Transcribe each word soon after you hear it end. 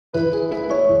Hi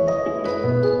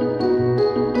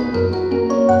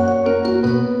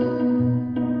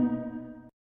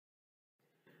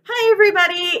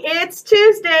everybody, it's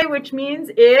Tuesday, which means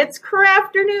it's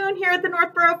Crafternoon here at the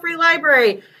Northborough Free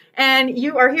Library. And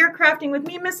you are here crafting with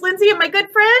me, Miss Lindsay, and my good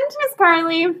friend, Miss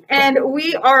Carly. And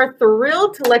we are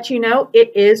thrilled to let you know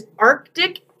it is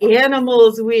Arctic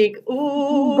Animals Week.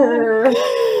 Ooh, Brr.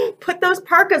 Put those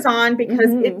parkas on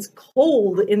because it's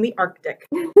cold in the Arctic.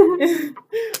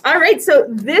 All right, so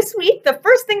this week, the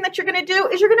first thing that you're going to do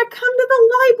is you're going to come to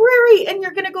the library and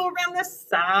you're going to go around the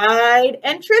side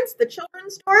entrance, the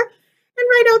children's door. And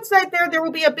right outside there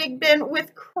will be a big bin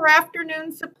with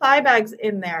Crafternoon supply bags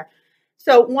in there.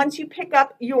 So once you pick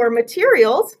up your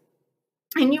materials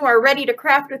and you are ready to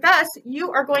craft with us,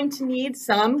 you are going to need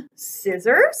some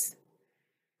scissors.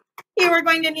 You are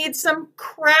going to need some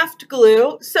craft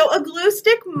glue. So a glue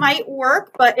stick might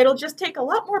work, but it'll just take a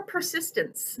lot more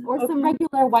persistence. Or some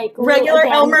regular white glue. Regular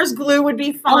Elmer's glue would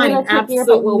be fine.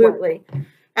 Absolutely.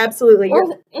 Absolutely.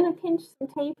 Or in a pinch, some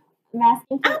tape.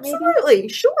 Masking tape, absolutely. Maybe?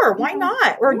 Sure. Why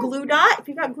not? Or a glue dot. If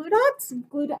you got glue dots.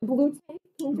 Blue tape.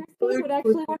 Painter's tape would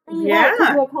actually work really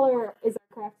well. What color is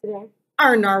our craft today?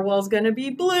 Our narwhal's going to be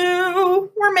blue.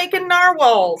 We're making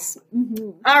narwhals.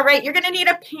 All right. You're going to need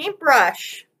a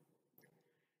paintbrush.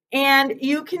 And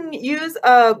you can use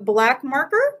a black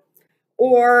marker,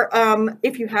 or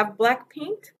if you have black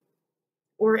paint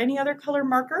or any other color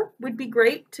marker would be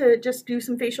great to just do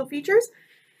some facial features.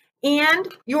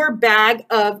 And your bag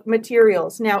of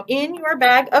materials. Now, in your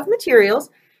bag of materials,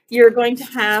 you're going to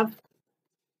have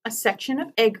a section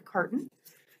of egg carton.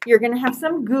 You're going to have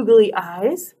some googly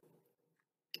eyes.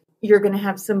 You're going to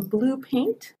have some blue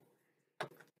paint.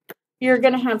 You're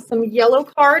going to have some yellow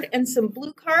card and some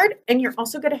blue card. And you're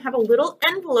also going to have a little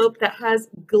envelope that has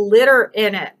glitter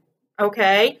in it.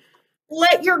 Okay?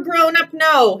 Let your grown-up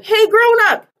know, hey,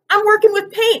 grown-up, I'm working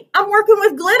with paint. I'm working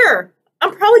with glitter.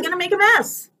 I'm probably going to make a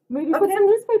mess. Maybe put some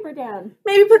newspaper down.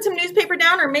 Maybe put some newspaper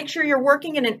down, or make sure you're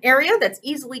working in an area that's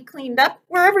easily cleaned up,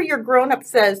 wherever your grown-up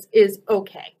says is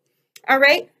okay. All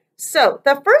right? So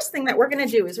the first thing that we're going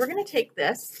to do is we're going to take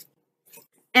this,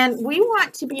 and we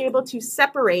want to be able to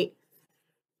separate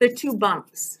the two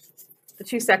bumps, the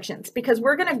two sections, because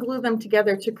we're going to glue them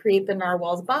together to create the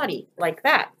narwhal's body, like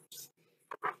that.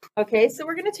 Okay, so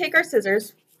we're going to take our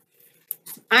scissors.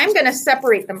 I'm going to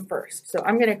separate them first. So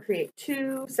I'm going to create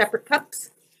two separate cups.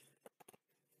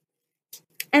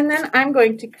 And then I'm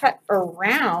going to cut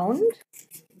around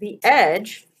the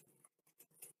edge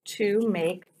to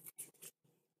make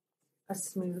a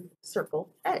smooth circle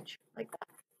edge, like that.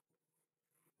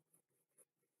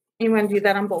 You want to do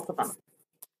that on both of them.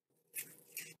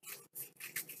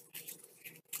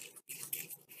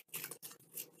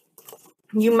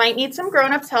 You might need some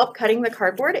grown-ups help cutting the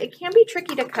cardboard. It can be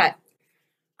tricky to cut.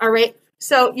 All right,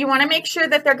 so you want to make sure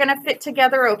that they're going to fit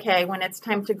together okay when it's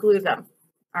time to glue them.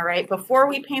 All right, before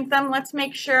we paint them, let's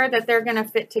make sure that they're going to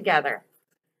fit together.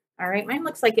 All right, mine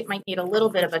looks like it might need a little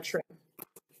bit of a trim.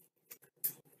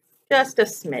 Just a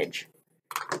smidge.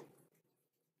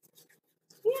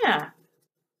 Yeah,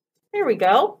 there we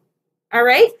go. All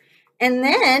right, and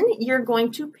then you're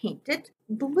going to paint it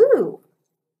blue.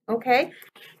 Okay,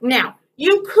 now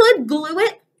you could glue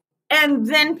it and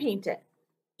then paint it.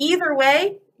 Either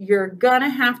way, you're gonna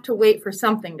have to wait for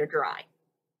something to dry.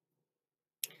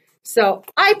 So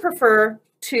I prefer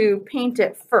to paint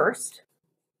it first,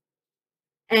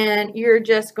 and you're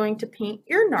just going to paint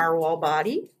your narwhal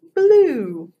body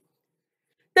blue.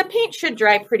 The paint should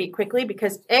dry pretty quickly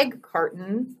because egg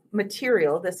carton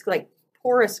material, this like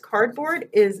porous cardboard,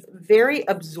 is very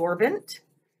absorbent,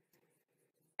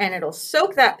 and it'll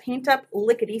soak that paint up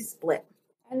lickety-split.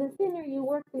 And the thinner you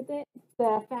work with it,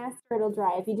 the faster it'll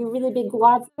dry. If you do really big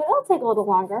globs, it'll take a little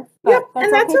longer. Yep,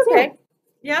 and that's okay.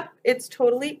 Yep, it's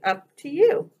totally up to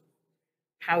you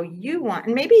how you want.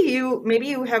 And maybe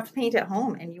you have paint at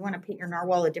home and you want to paint your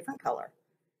narwhal a different color.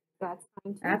 That's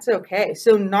fine too. That's okay.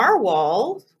 So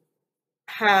narwhals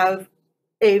have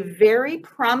a very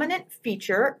prominent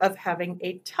feature of having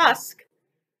a tusk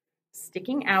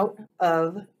sticking out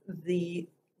of the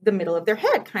middle of their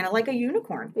head, kind of like a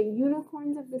unicorn. The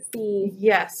unicorns of the sea.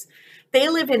 Yes. They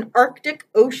live in Arctic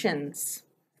oceans.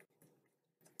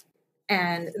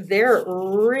 And they're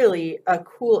really a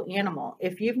cool animal.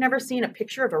 If you've never seen a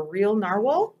picture of a real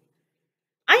narwhal,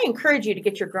 I encourage you to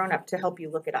get your grown-up to help you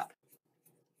look it up.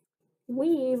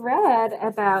 We read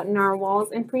about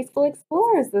narwhals in Preschool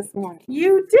Explorers this morning.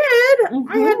 You did?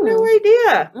 I had no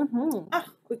idea. Oh,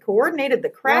 we coordinated the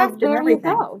craft and everything.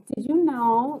 There you go. Did you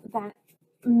know that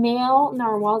male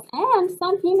narwhals and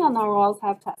some female narwhals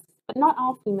have tusks, but not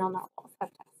all female narwhals have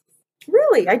tusks?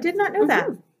 Really? I did not know that.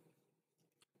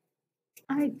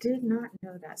 I did not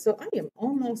know that. So I am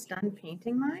almost done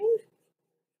painting mine.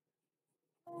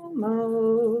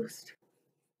 Almost.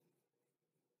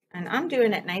 And I'm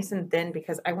doing it nice and thin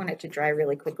because I want it to dry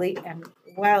really quickly. And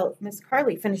while Miss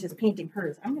Carly finishes painting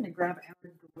hers, I'm going to grab our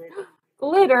glitter.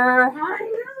 Glitter. I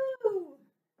know.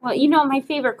 Well, you know my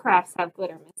favorite crafts have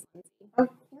glitter, Miss Lindsay. Of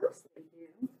course they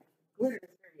do. Glitter is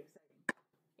very exciting.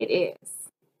 It is.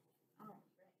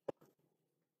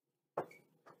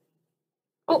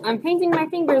 Oh, I'm painting my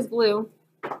fingers blue.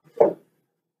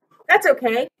 That's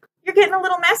okay. You're getting a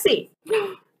little messy.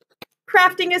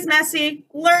 Crafting is messy.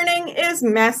 Learning is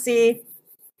messy.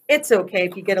 It's okay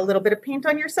if you get a little bit of paint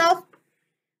on yourself.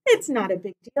 It's not a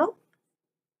big deal.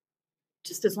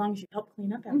 Just as long as you help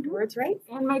clean up afterwards, right?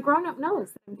 And my grown-up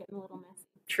knows that I'm getting a little messy.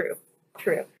 True,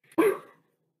 true.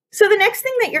 So the next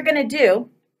thing that you're going to do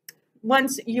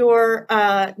once your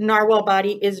narwhal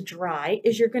body is dry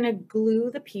is you're going to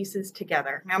glue the pieces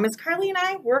together. Now, Miss Carly and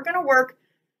I, we're going to work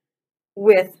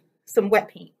with some wet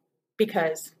paint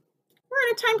because we're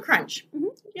in a time crunch.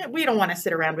 Yeah, we don't want to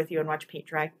sit around with you and watch paint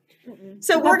dry.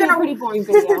 So we're going to pretty boring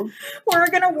video. we're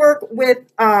going to work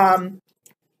with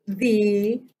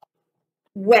the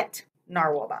wet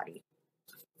narwhal body.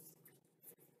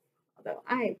 Although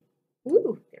there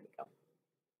we go.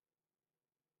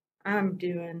 I'm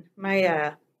doing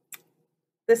my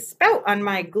the spout on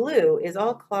my glue is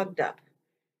all clogged up.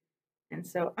 And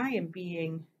so I'm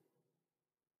being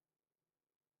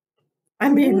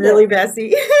really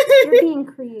messy. You're being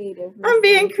creative. I'm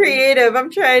being creative. I'm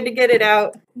trying to get it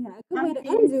out. Yeah, a good way to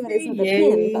undo it is with a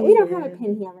pin, but we don't have a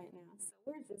pin here right now, so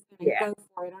we're just going to go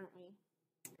for it, aren't we?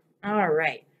 All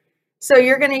right. So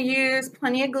you're going to use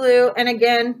plenty of glue, and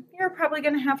again, you're probably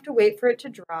going to have to wait for it to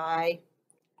dry.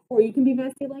 Or you can be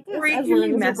messy like us, Or you as can long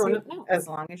be as messy your grown-up knows. as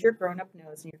long as your grown-up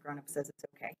knows and your grown-up says it's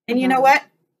okay. And you know what?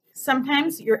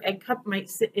 Sometimes your egg cup might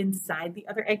sit inside the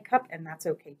other egg cup, and that's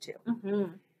okay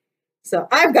too. So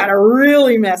I've got a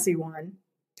really messy one.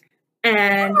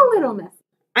 And I'm a little messy.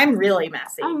 I'm really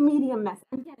messy. I'm medium messy.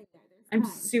 I'm getting there. I'm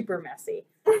super messy.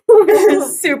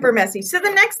 Super messy. So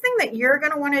the next thing that you're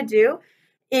going to want to do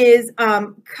is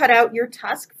cut out your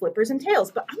tusk, flippers, and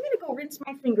tails. But I'm going to go rinse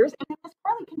my fingers, and then Miss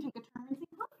Carly can take a turn rinsing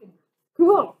her fingers.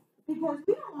 Cool. Because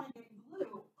we don't want to get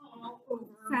glue all over.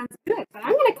 Sounds good. But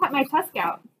I'm going to cut my tusk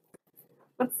out.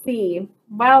 Let's see.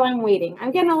 While I'm waiting, I'm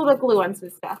getting a little glue on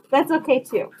some stuff. That's okay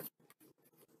too.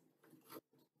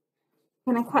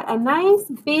 I'm going to cut a nice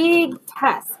big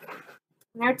tusk.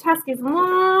 And our tusk is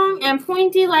long and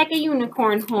pointy like a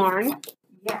unicorn horn.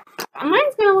 Yeah.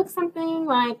 Mine's going to look something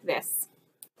like this.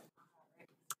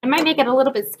 I might make it a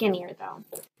little bit skinnier though.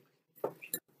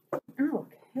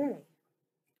 Okay.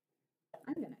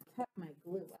 I'm going to cut my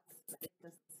glue up.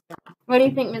 What do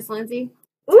you think, Miss Lindsay?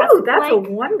 Ooh, that's a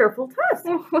wonderful tusk.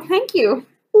 Oh, well, thank you.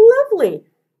 Lovely.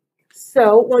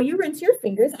 So while you rinse your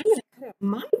fingers, I'm going to cut out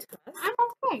my tusk. I'm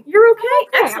okay. You're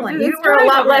okay? Excellent. You were a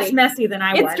lot less messy than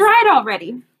I was. It's dried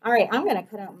already. All right, I'm going to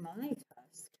cut out my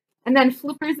tusk. And then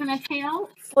flippers and a tail.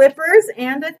 Flippers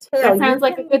and a tail. That sounds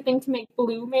like a good thing to make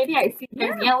blue, maybe. I see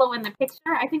there's yellow in the picture.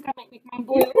 I think I might make mine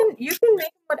blue. You can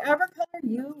make whatever color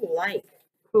you like.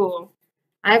 Cool.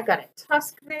 I've got a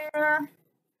tusk there.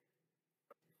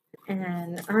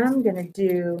 And I'm going to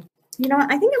do, you know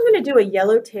what? I think I'm going to do a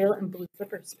yellow tail and blue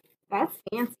flippers. That's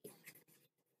fancy.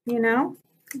 You know,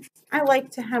 I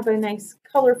like to have a nice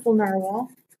colorful narwhal.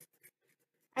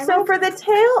 So for the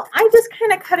tail, I just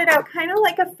kind of cut it out kind of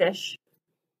like a fish.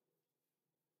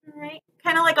 All right,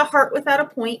 kind of like a heart without a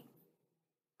point.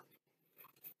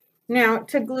 Now,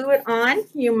 to glue it on,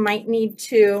 you might need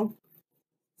to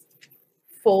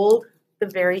fold the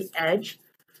very edge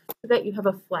so that you have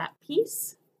a flat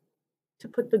piece to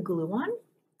put the glue on.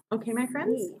 Okay, my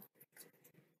friends?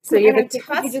 So you have a tusk.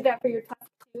 Could you do that for your tusk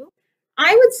too?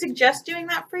 I would suggest doing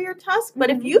that for your tusk, but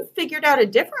if you figured out a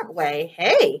different way,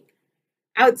 hey,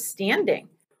 outstanding.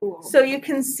 Cool. So you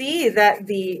can see that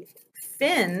the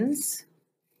fins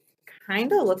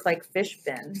kind of look like fish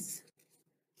fins.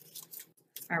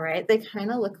 All right, they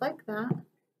kind of look like that,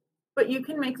 but you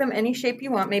can make them any shape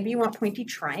you want. Maybe you want pointy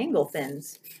triangle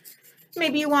fins.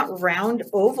 Maybe you want round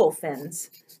oval fins.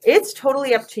 It's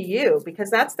totally up to you, because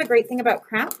that's the great thing about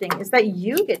crafting is that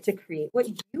you get to create what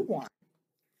you want.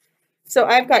 So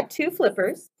I've got two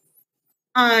flippers.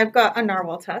 I've got a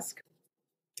narwhal tusk.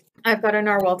 I've got a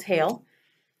narwhal tail.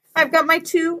 I've got my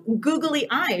two googly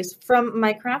eyes from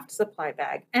my craft supply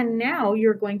bag. And now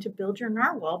you're going to build your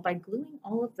narwhal by gluing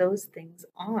all of those things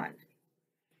on.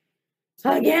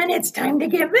 Again, it's time to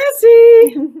get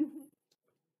messy.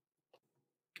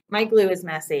 My glue is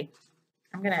messy.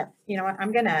 I'm going to, you know what,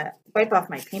 I'm going to wipe off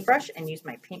my paintbrush and use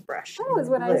my paintbrush. That was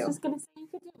what I was just going to say you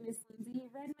could do, Miss Lindsay.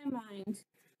 read my mind.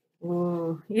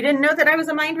 Ooh, you didn't know that I was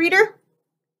a mind reader?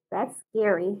 That's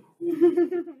scary. You're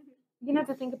gonna have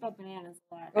to think about bananas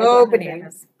a lot. Oh,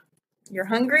 bananas. You're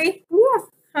hungry? Yes.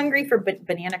 Hungry for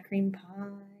banana cream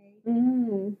pie.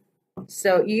 Mm.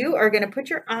 So you are going to put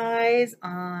your eyes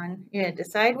on, you're going to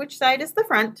decide which side is the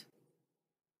front.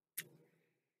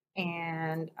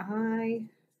 And I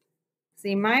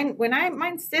see mine, when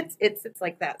mine sits, it sits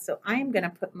like that. So I'm going to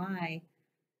put my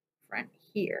front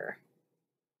here.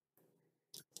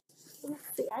 Let's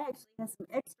see, I actually have some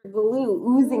extra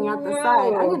glue oozing out the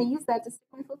side. I'm going to use that to stick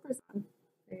my flippers on.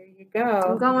 There you go.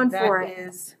 I'm going for it. That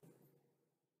is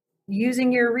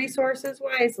using your resources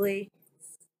wisely.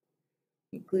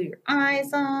 You glue your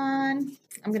eyes on.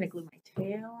 I'm going to glue my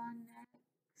tail on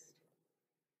next.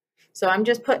 So I'm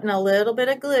just putting a little bit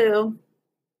of glue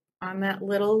on that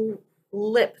little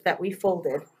lip that we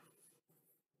folded.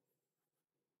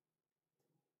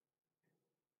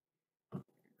 I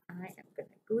am going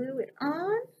to glue it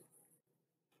on.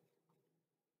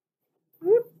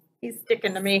 Whoop, he's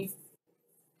sticking to me.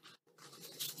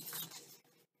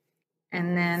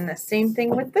 And then the same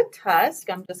thing with the tusk.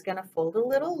 I'm just going to fold a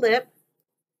little lip,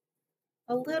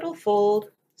 a little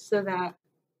fold, so that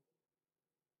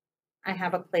I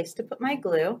have a place to put my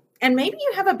glue. And maybe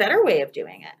you have a better way of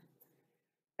doing it.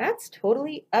 That's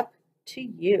totally up to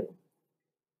you.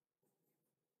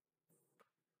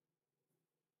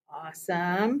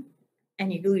 Awesome.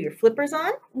 And you glue your flippers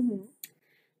on. Mm-hmm.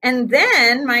 And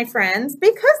then, my friends,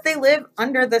 because they live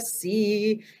under the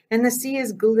sea and the sea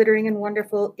is glittering and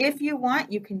wonderful, if you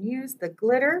want, you can use the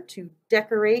glitter to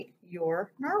decorate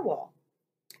your narwhal.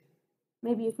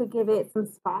 Maybe you could give it some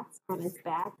spots on its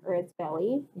back or its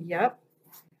belly. Yep.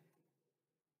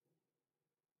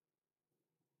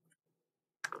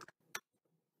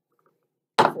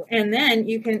 And then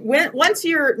you can, once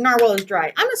your narwhal is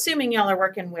dry, I'm assuming y'all are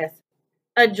working with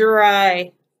a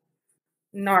dry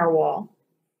narwhal.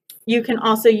 You can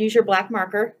also use your black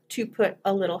marker to put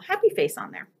a little happy face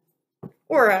on there,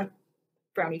 or a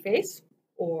frowny face,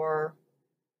 or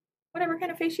whatever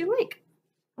kind of face you like.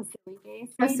 A silly face.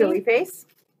 A silly face.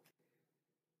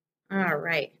 All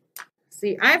right.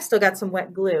 See, I've still got some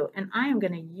wet glue, and I am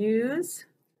going to use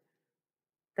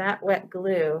that wet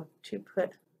glue to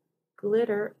put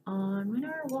glitter on my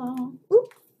narwhal.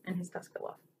 Oop, and his tusk fell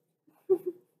off.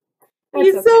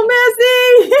 He's okay. so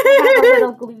messy. I have a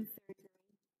little glue.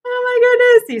 Oh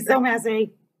my goodness, he's so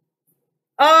messy.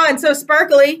 Oh, and so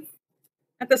sparkly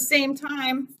at the same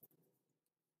time,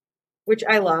 which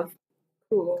I love.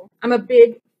 Cool. I'm a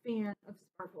big fan of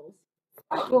sparkles.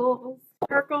 Sparkles.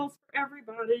 Sparkles for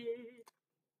everybody.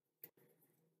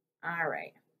 All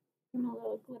right. And a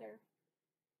little glitter.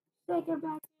 Take it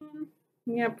back in.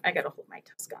 Yep, I got to hold my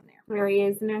tusk on there. There he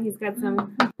is. Now he's got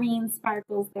some green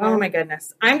sparkles there. Oh my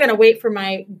goodness. I'm going to wait for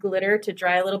my glitter to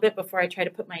dry a little bit before I try to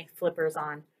put my flippers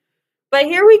on. But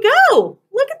here we go.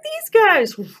 Look at these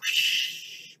guys.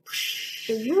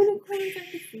 The unicorns of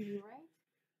the sea, right?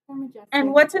 So majestic.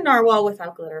 And what's a narwhal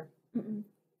without glitter?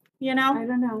 You know? I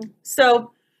don't know.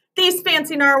 So these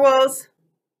fancy narwhals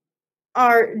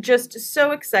are just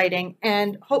so exciting,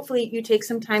 and hopefully you take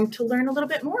some time to learn a little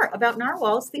bit more about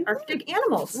narwhals, the Arctic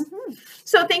animals.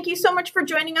 So thank you so much for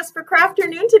joining us for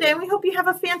Crafternoon today, and we hope you have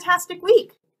a fantastic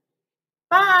week.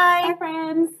 Bye. Bye,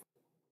 friends.